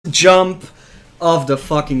jump off the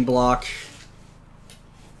fucking block.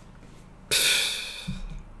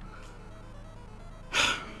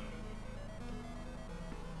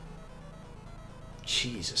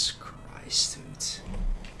 Jesus Christ, dude.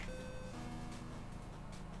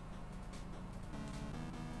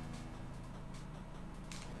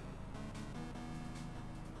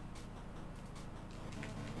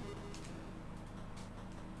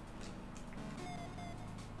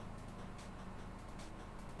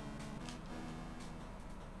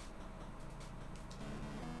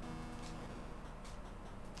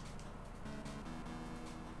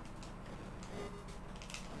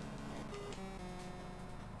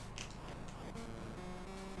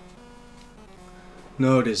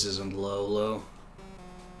 No, this isn't Lolo.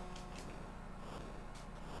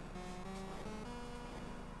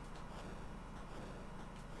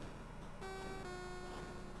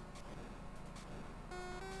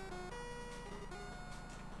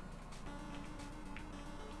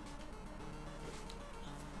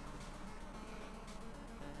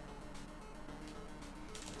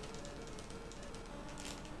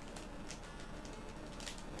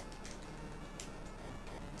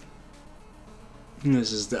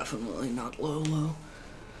 This is definitely not Lolo.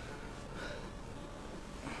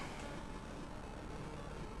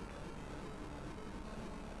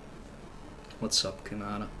 What's up,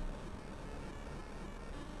 Kanata?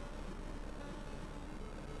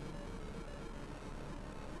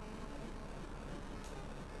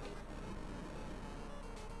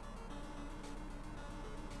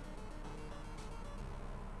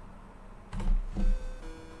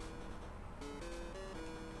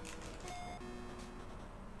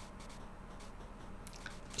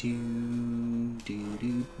 Doop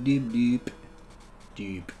doop doop doop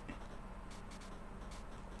doop.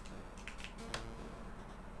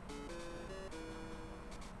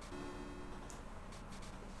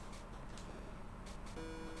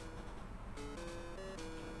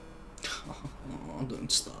 Oh,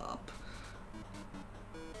 don't stop.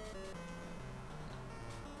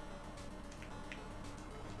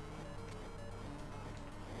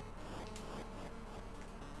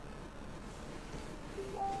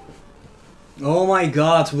 Oh my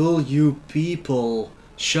god, will you people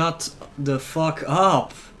shut the fuck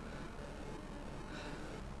up?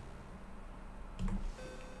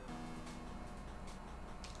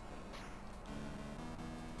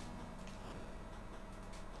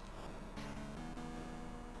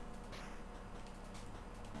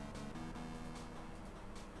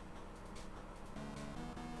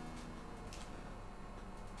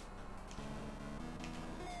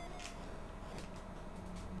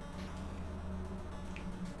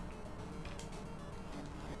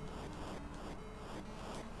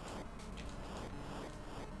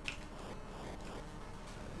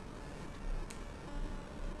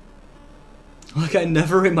 Like, I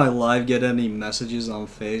never in my life get any messages on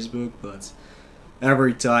Facebook, but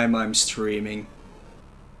every time I'm streaming.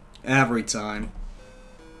 Every time.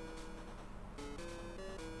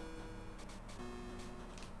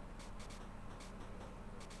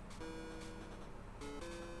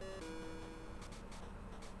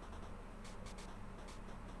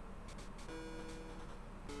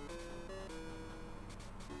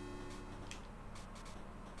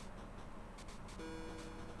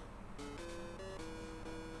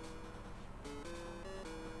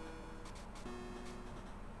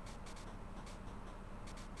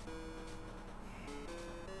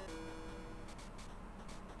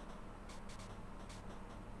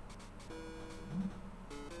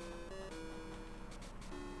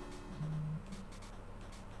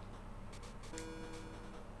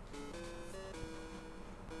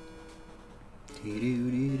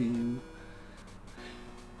 Doo-doo-doo-doo.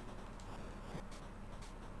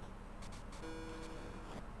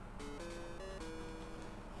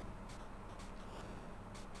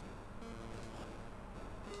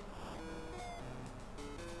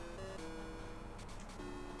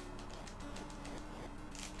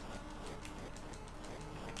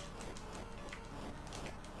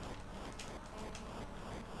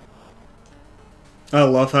 I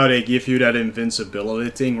love how they give you that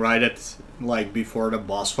invincibility thing right at, like, before the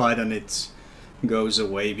boss fight, and it goes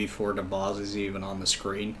away before the boss is even on the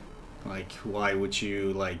screen. Like, why would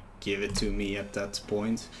you, like, give it to me at that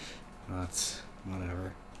point? But,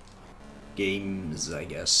 whatever. Games, I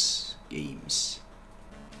guess. Games.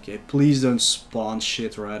 Okay, please don't spawn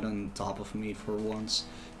shit right on top of me for once.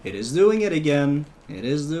 It is doing it again. It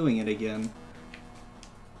is doing it again.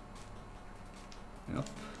 Yep.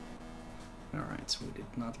 Alright, we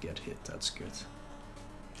did not get hit, that's good.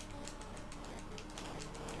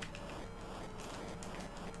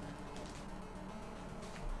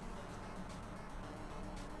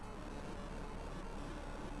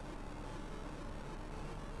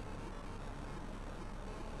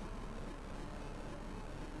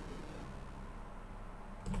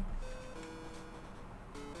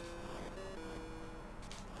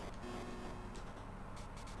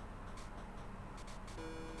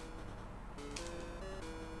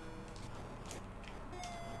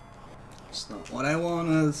 not what I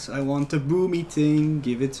wanted. I want the boomy thing.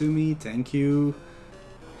 Give it to me. Thank you.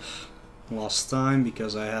 Lost time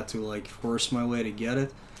because I had to like force my way to get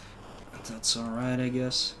it. But that's alright, I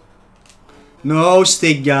guess. No,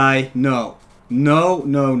 stick guy. No. No,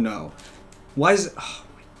 no, no. Why is it... Oh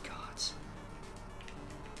my god.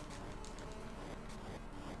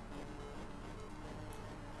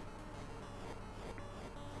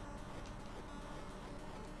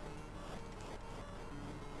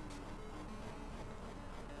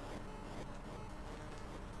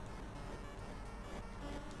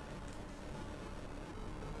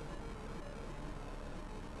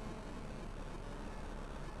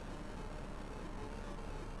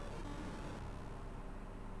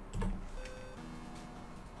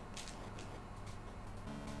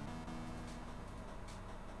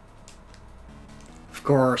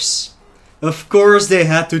 Of course they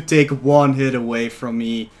had to take one hit away from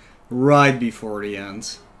me right before the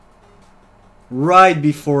end. Right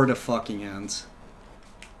before the fucking end.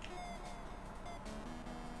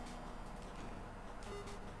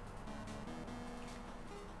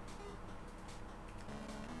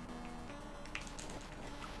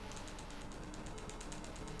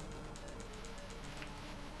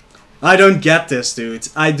 I don't get this, dude.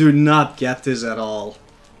 I do not get this at all.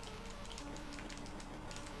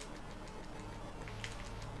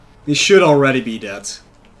 He should already be dead.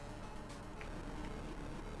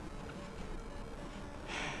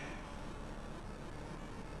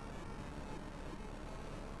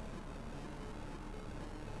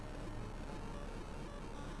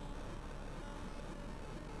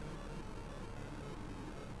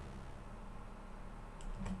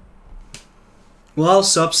 Well,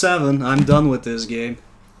 sub 7. I'm done with this game.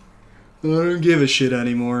 I don't give a shit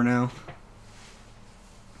anymore now.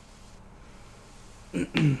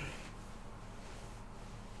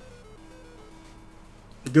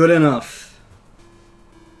 Good enough.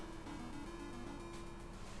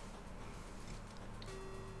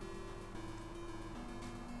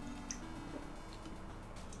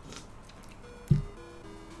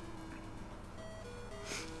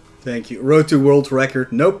 Thank you. Road to world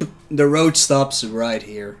record. Nope. The road stops right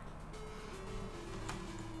here.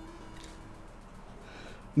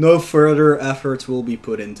 No further effort will be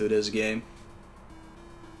put into this game.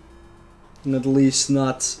 At least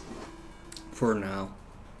not for now.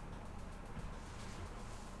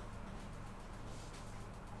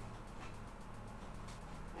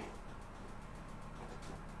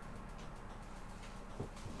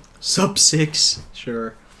 Sub 6?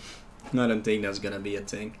 Sure. I don't think that's gonna be a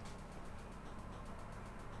thing.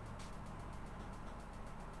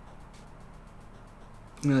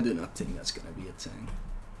 I do not think that's gonna be a thing.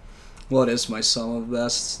 What is my sum of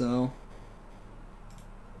bests though?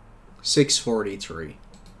 643.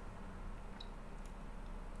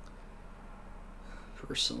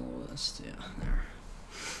 Personal list, yeah, there.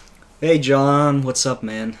 Hey John, what's up,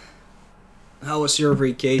 man? How was your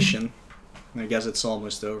vacation? I guess it's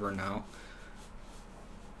almost over now.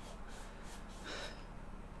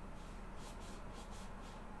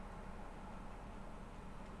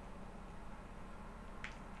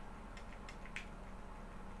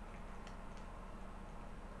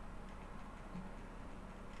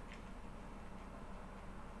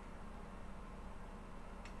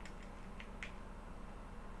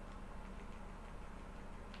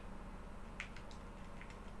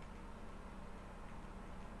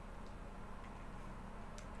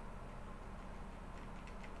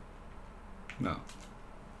 No.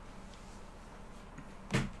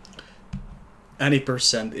 Any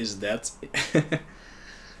percent is that.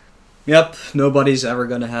 Yep, nobody's ever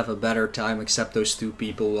gonna have a better time except those two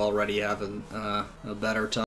people who already have a better time.